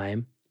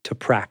time to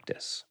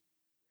practice?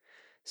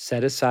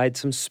 Set aside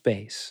some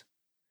space.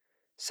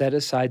 Set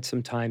aside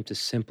some time to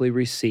simply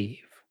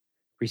receive.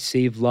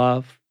 Receive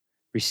love,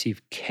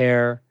 receive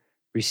care,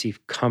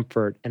 receive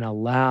comfort, and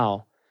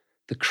allow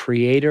the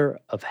creator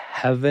of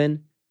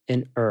heaven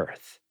and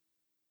earth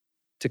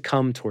to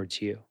come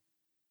towards you.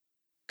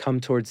 Come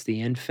towards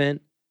the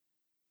infant.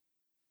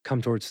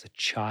 Come towards the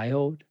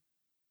child.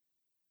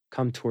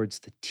 Come towards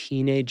the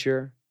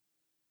teenager.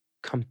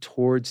 Come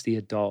towards the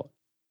adult.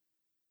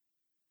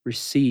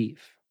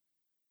 Receive.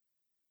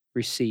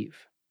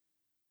 Receive.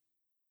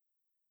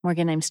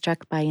 Morgan, I'm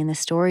struck by in the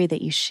story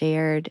that you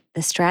shared,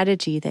 the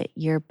strategy that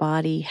your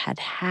body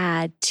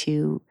had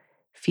to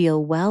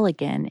feel well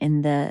again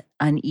in the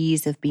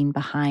unease of being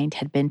behind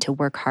had been to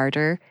work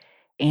harder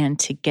and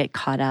to get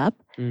caught up.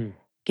 Mm.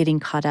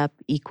 Getting caught up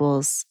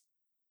equals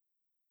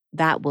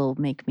that will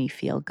make me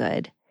feel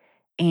good.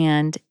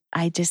 And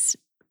I just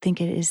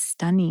think it is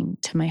stunning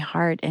to my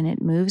heart, and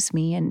it moves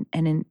me and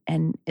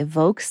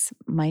evokes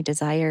my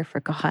desire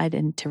for God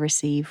and to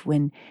receive,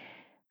 when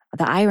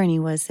the irony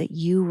was that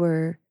you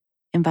were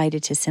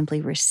invited to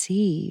simply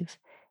receive.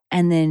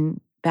 And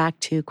then back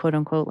to quote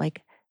unquote,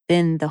 like,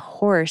 then the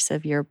horse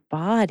of your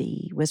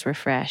body was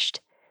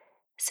refreshed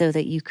so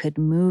that you could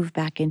move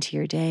back into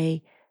your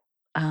day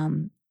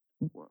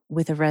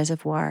with a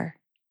reservoir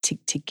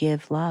to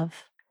give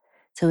love.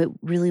 So it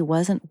really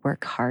wasn't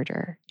work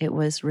harder, it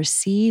was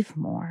receive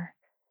more.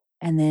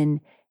 And then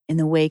in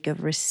the wake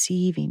of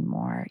receiving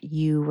more,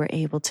 you were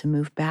able to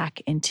move back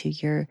into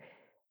your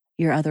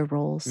other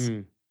roles.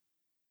 Mm.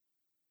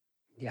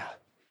 Yeah,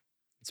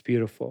 it's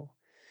beautiful.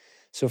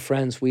 So,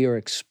 friends, we are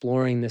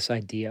exploring this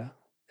idea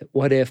that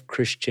what if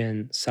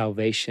Christian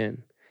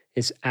salvation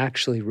is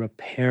actually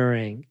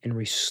repairing and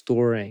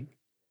restoring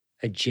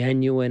a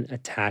genuine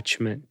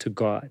attachment to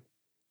God,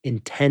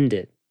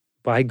 intended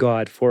by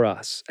God for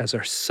us as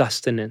our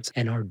sustenance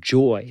and our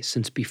joy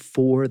since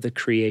before the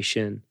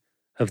creation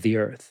of the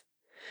earth.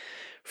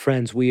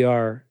 Friends, we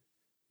are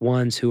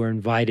ones who are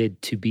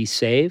invited to be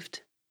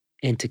saved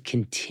and to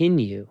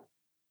continue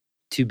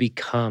to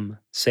become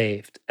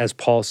saved, as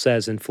Paul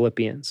says in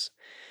Philippians.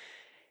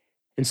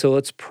 And so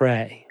let's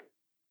pray.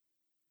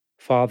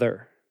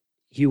 Father,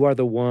 you are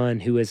the one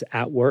who is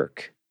at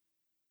work.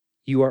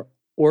 You are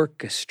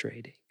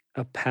orchestrating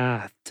a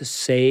path to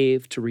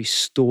save, to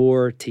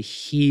restore, to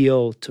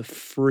heal, to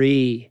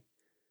free,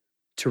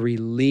 to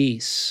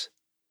release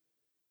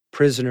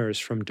prisoners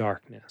from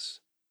darkness.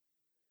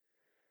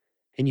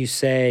 And you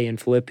say in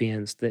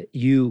Philippians that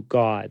you,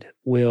 God,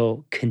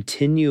 will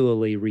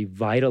continually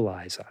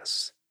revitalize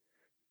us.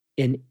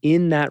 And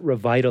in that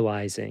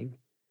revitalizing,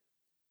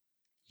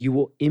 you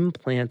will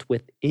implant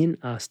within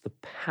us the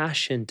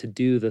passion to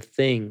do the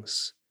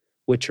things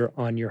which are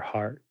on your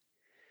heart.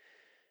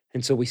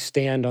 And so we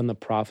stand on the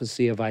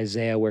prophecy of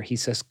Isaiah where he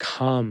says,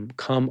 come,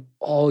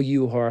 all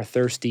you who are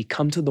thirsty,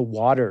 come to the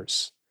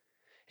waters.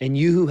 And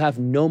you who have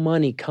no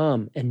money,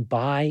 come and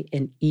buy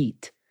and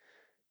eat.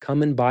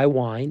 Come and buy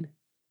wine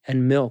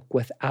and milk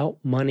without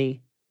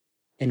money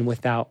and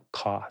without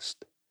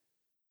cost.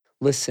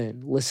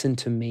 Listen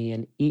to me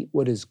and eat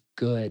what is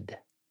good,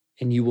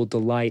 and you will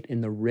delight in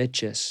the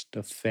richest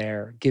of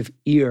fare. Give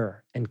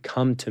ear and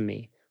come to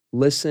me.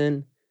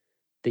 Listen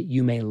that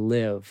you may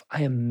live.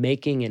 I am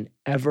making an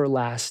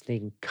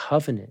everlasting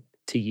covenant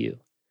to you.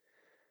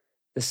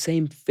 The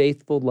same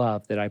faithful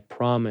love that I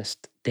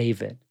promised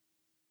David.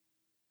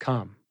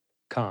 Come,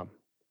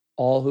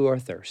 all who are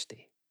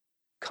thirsty,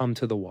 come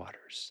to the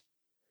waters.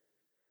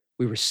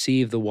 We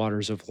receive the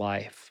waters of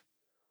life.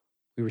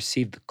 We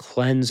receive the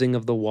cleansing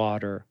of the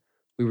water.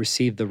 We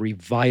receive the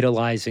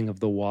revitalizing of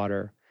the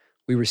water.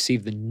 We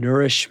receive the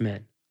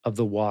nourishment of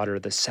the water,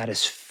 the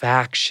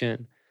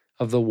satisfaction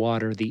of the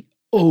water, the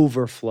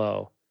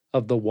overflow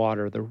of the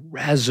water, the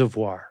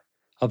reservoir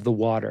of the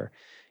water.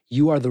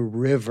 You are the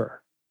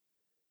river,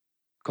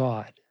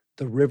 God.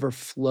 The river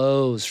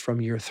flows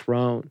from your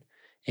throne,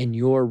 and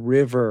your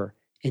river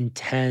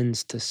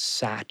intends to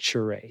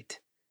saturate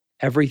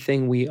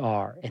everything we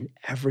are and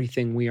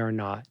everything we are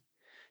not,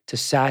 to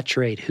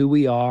saturate who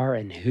we are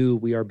and who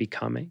we are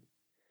becoming.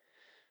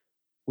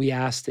 We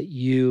ask that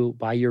you,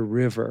 by your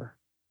river,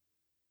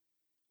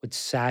 would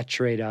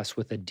saturate us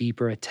with a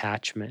deeper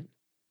attachment,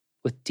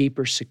 with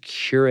deeper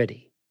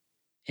security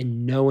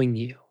in knowing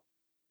you,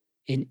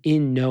 and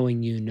in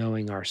knowing you,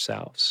 knowing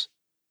ourselves.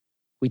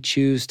 We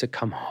choose to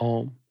come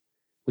home.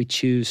 We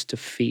choose to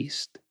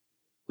feast.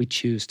 We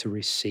choose to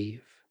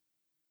receive.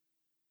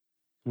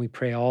 And we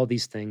pray all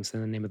these things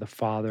in the name of the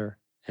Father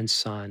and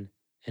Son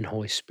and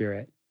Holy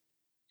Spirit.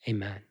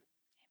 Amen.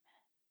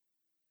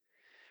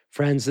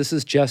 Friends, this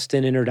is just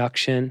an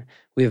introduction.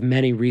 We have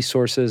many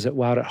resources at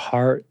Wild at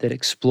Heart that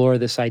explore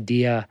this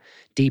idea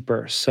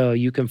deeper. So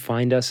you can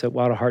find us at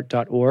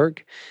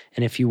wildatheart.org.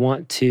 And if you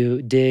want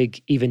to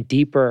dig even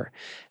deeper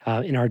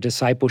in our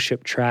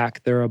discipleship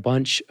track, there are a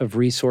bunch of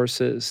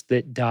resources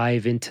that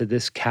dive into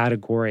this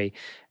category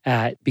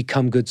at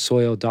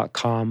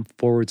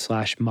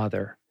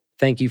becomegoodsoil.com/mother.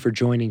 Thank you for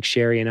joining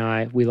Sherry and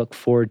I. We look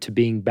forward to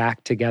being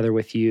back together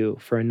with you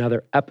for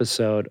another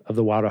episode of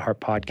the Wild at Heart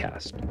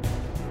podcast.